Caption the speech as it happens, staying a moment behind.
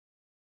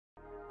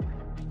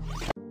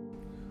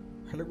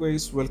Hello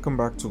guys, welcome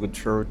back to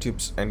Guitar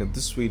Tips, and in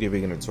this video we're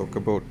going to talk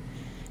about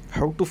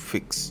how to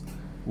fix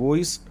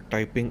voice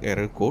typing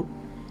error code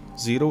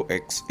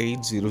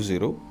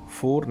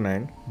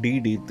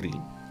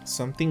 0x80049dd3.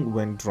 Something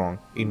went wrong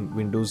in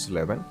Windows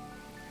 11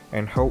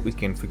 and how we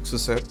can fix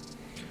it.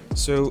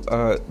 So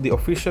the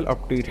official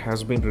update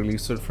has been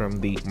released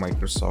from the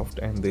Microsoft,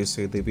 and they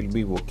say they will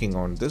be working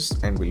on this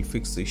and will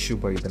fix the issue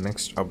by the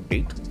next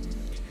update.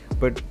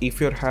 But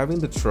if you're having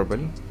the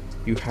trouble,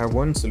 you have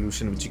one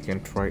solution which you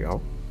can try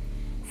out.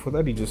 For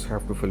that, you just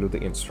have to follow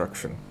the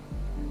instruction.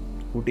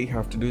 What you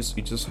have to do is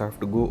you just have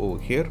to go over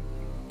here.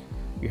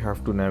 You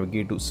have to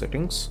navigate to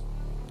settings.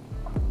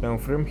 Now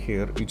from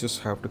here you just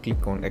have to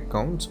click on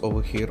accounts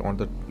over here on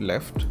the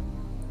left.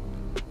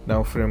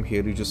 Now from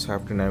here you just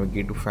have to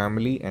navigate to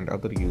family and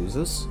other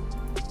users.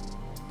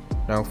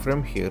 Now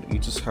from here you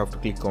just have to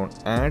click on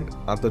add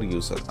other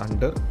user.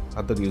 Under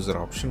other user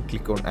option,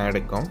 click on add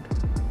account.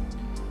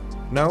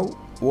 Now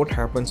what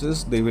happens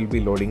is they will be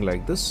loading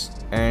like this,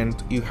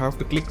 and you have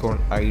to click on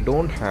I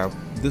don't have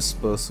this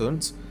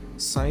person's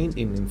sign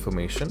in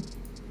information.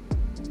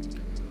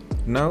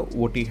 Now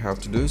what you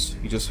have to do is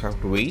you just have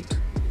to wait,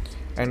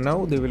 and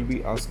now they will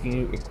be asking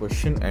you a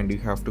question and you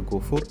have to go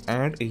for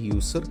add a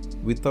user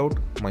without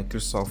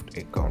Microsoft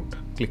account.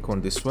 Click on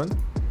this one.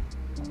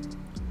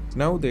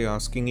 Now they're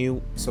asking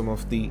you some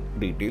of the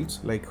details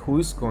like who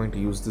is going to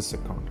use this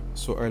account.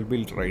 So I'll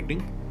be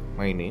writing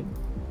my name,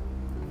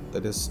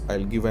 that is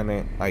I'll give an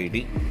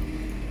ID.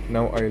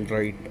 Now I'll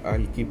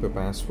keep a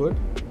password.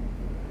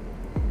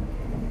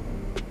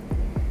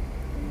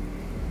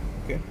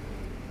 Okay,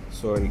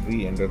 so I'll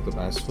re-enter the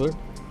password.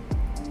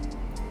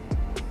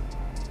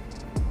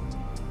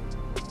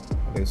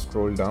 I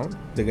scroll down.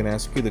 They're gonna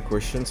ask you the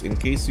questions. In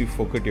case you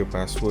forget your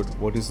password,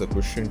 what is the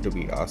question to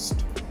be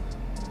asked?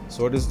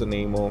 So what is the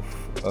name of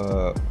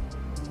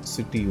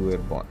city you were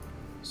born?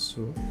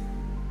 So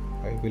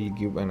I will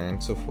give an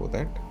answer for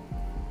that.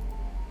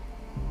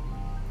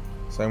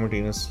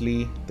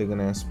 Simultaneously, they're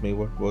gonna ask me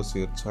what was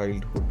your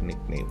childhood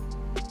nickname.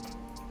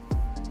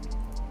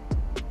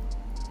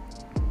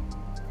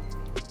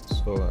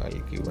 So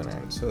I'll give an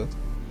answer.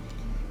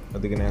 Now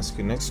they're gonna ask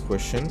you next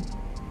question.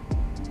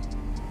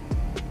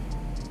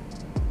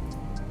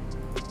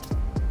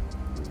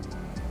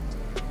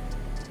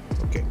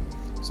 Okay,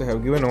 so I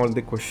have given all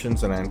the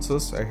questions and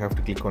answers. I have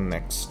to click on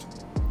next.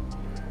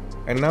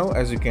 And now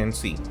as you can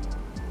see,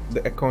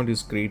 the account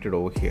is created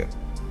over here.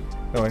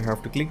 Now I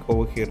have to click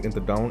over here in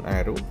the down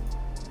arrow.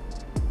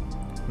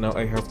 Now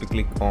I have to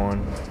click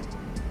on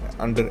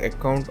under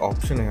account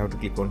option. I have to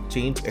click on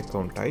change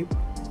account type.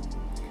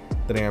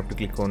 Then I have to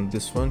click on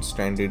this one,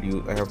 standard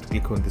use. I have to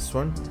click on this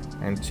one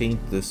and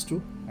change this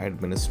to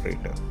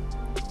administrator.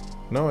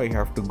 Now I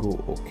have to go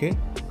OK,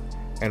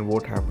 and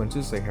what happens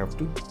is I have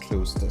to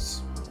close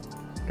this.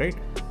 Right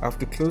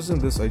after closing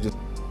this,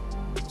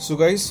 so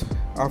guys,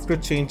 after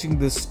changing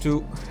this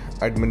to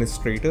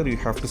administrator, you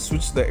have to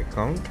switch the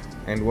account,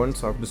 and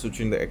once after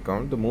switching the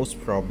account, the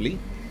most probably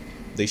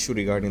the issue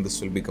regarding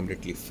this will be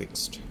completely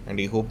fixed. And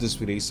I hope this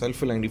video is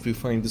helpful, and if you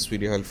find this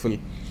video helpful,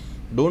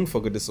 don't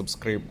forget to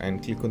subscribe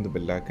and click on the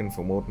bell icon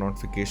for more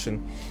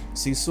notification.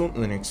 See you soon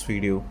in the next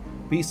video.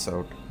 Peace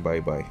out.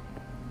 Bye bye.